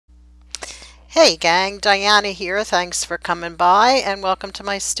Hey gang, Diana here. Thanks for coming by and welcome to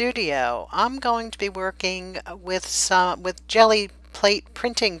my studio. I'm going to be working with jelly plate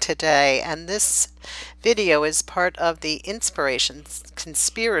printing today, and this video is part of the Inspiration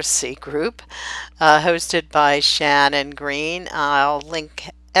Conspiracy group hosted by Shannon Green. I'll link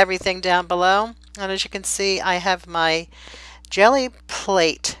everything down below. And as you can see, I have my jelly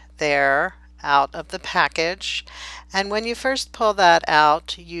plate there out of the package, and when you first pull that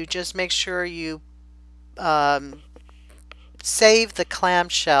out, you just make sure you save the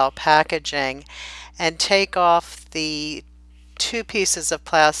clamshell packaging and take off the two pieces of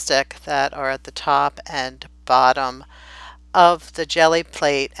plastic that are at the top and bottom of the jelly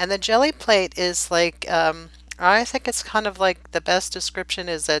plate. And the jelly plate is like I think it's kind of like the best description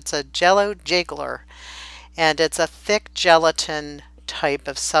is it's a jello jiggler, and it's a thick gelatin type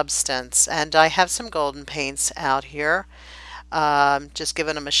of substance. And I have some golden paints out here, just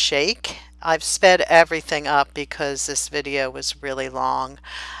giving them a shake. I've sped everything up because this video was really long.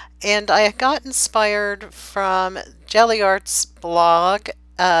 And I got inspired from Gelli Arts blog.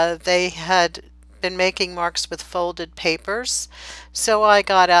 They had been making marks with folded papers, so I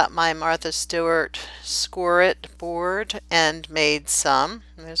got out my Martha Stewart Score It board and made some.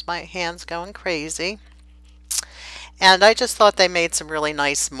 There's my hands going crazy. And I just thought they made some really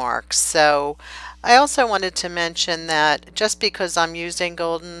nice marks. So I also wanted to mention that just because I'm using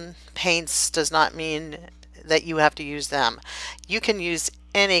golden paints does not mean that you have to use them. You can use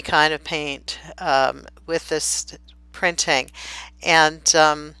any kind of paint with this printing. And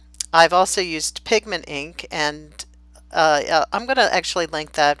I've also used pigment ink, and I'm going to actually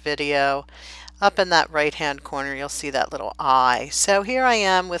link that video up in that right hand corner. You'll see that little eye. So here I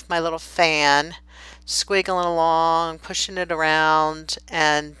am with my little fan, squiggling along, pushing it around,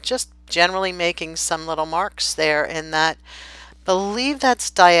 and just generally making some little marks there in that. Believe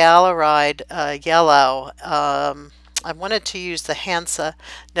that's dialeride yellow. I wanted to use the Hansa,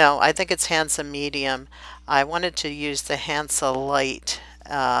 no, I think it's Hansa medium. I wanted to use the Hansa light,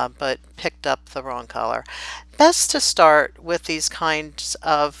 but picked up the wrong color. Best to start with these kinds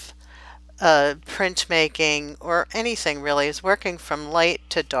of printmaking, or anything really, is working from light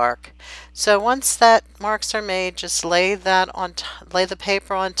to dark. So once that marks are made, just lay the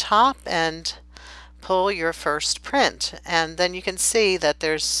paper on top and pull your first print. And then you can see that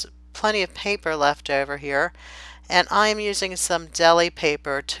there's plenty of paper left over here, and I'm using some deli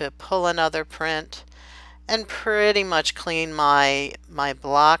paper to pull another print and pretty much clean my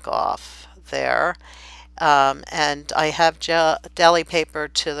block off there. And I have deli paper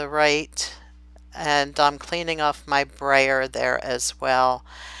to the right, and I'm cleaning off my brayer there as well,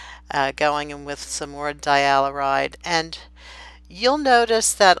 going in with some more dialeride. And you'll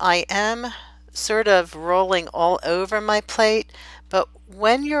notice that I am sort of rolling all over my plate, but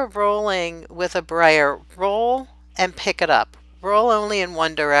when you're rolling with a brayer, roll and pick it up. Roll only in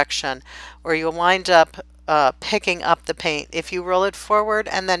one direction, or you'll wind up picking up the paint. If you roll it forward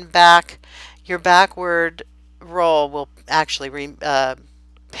and then back, your backward roll will actually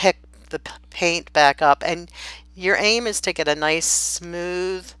pick the paint back up, and your aim is to get a nice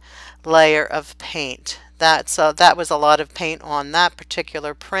smooth layer of paint. That was a lot of paint on that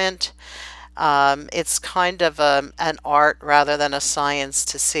particular print. It's kind of an art rather than a science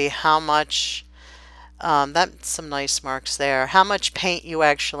to see how much, that's some nice marks there, how much paint you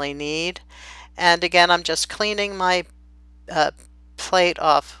actually need. And again, I'm just cleaning my plate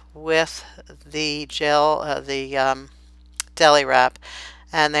off with the deli wrap.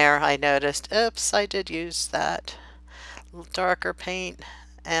 And there I noticed, oops, I did use that darker paint,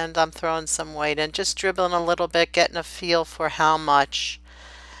 and I'm throwing some white in, just dribbling a little bit, getting a feel for how much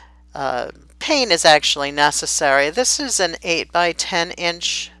paint is actually necessary. This is an 8 by 10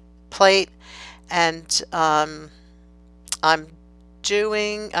 inch plate, and I'm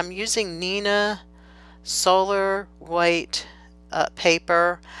using Nina Solar White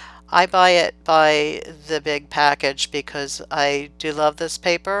paper. I buy it by the big package because I do love this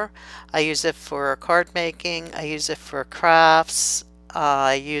paper. I use it for card making, I use it for crafts,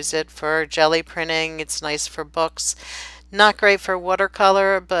 I use it for jelly printing. It's nice for books. Not great for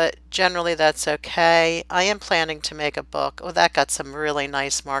watercolor, but generally that's okay. I am planning to make a book. Oh, that got some really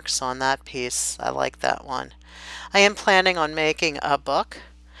nice marks on that piece. I like that one. I am planning on making a book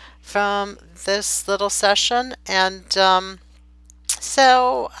from this little session, and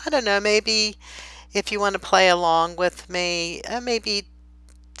so I don't know, maybe if you want to play along with me, maybe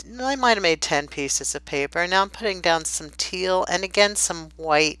I might have made 10 pieces of paper. Now I'm putting down some teal and again some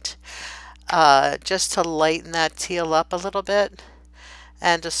white, just to lighten that teal up a little bit,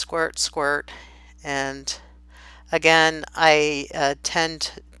 and a squirt. And again, I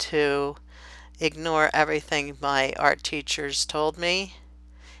tend to ignore everything my art teachers told me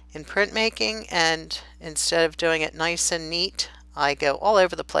in printmaking, and instead of doing it nice and neat, I go all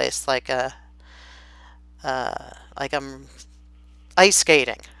over the place like I'm ice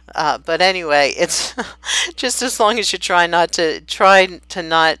skating. But anyway, it's just as long as you try to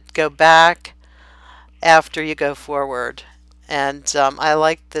not go back after you go forward. And I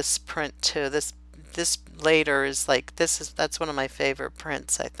like this print too. This later is like that's one of my favorite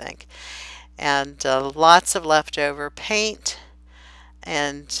prints, I think. And lots of leftover paint,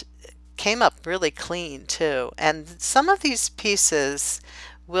 and came up really clean too. And some of these pieces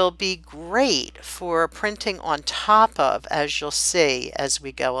will be great for printing on top of, as you'll see as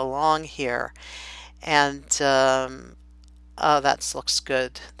we go along here. And oh, that looks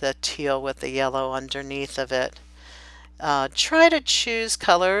good, the teal with the yellow underneath of it. Try to choose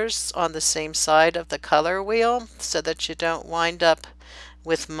colors on the same side of the color wheel so that you don't wind up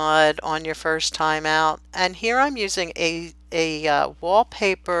with mud on your first time out. And here I'm using a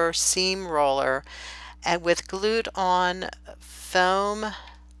wallpaper seam roller and with glued on foam,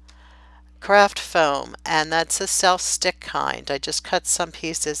 craft foam, and that's a self-stick kind. I just cut some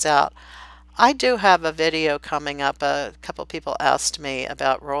pieces out. I do have a video coming up. A couple people asked me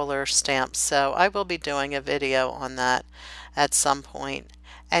about roller stamps, so I will be doing a video on that at some point.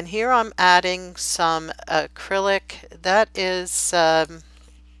 And here I'm adding some acrylic. That is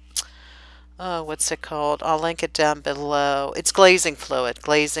oh, what's it called? I'll link it down below. It's glazing fluid,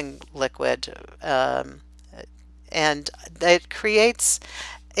 glazing liquid, and it creates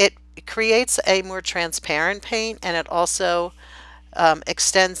a more transparent paint, and it also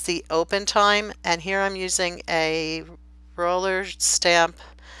extends the open time. And here I'm using a roller stamp,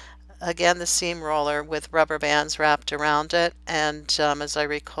 again the seam roller with rubber bands wrapped around it. And as I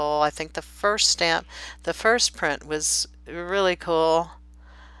recall, I think the first print was really cool.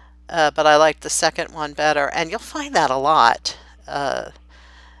 But I like the second one better, and you'll find that a lot.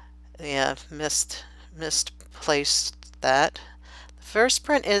 Yeah, misplaced that. The first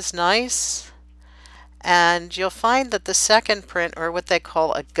print is nice, and you'll find that the second print, or what they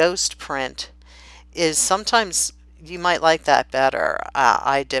call a ghost print, is sometimes you might like that better.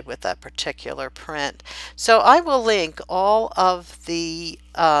 I did with that particular print. So I will link all of the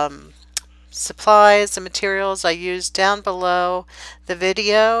supplies and materials I used down below the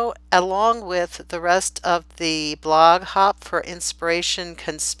video, along with the rest of the blog hop for inspiration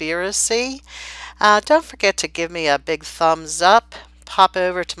conspiracy. Don't forget to give me a big thumbs up. Pop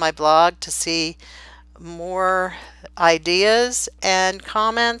over to my blog to see more ideas and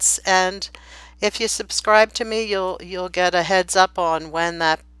comments, and if you subscribe to me, you'll get a heads up on when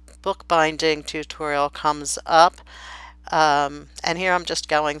that bookbinding tutorial comes up. And here I'm just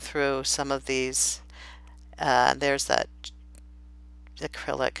going through some of these. There's that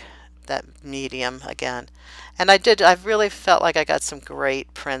acrylic, that medium again. And I really felt like I got some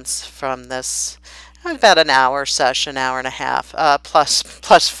great prints from this. About an hour session, hour and a half,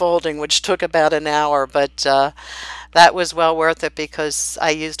 plus folding, which took about an hour, but that was well worth it because I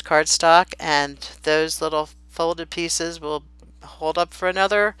used cardstock, and those little folded pieces will hold up for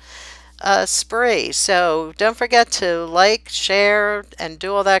another spree. So don't forget to like, share, and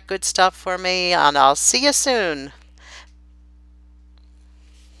do all that good stuff for me, and I'll see you soon.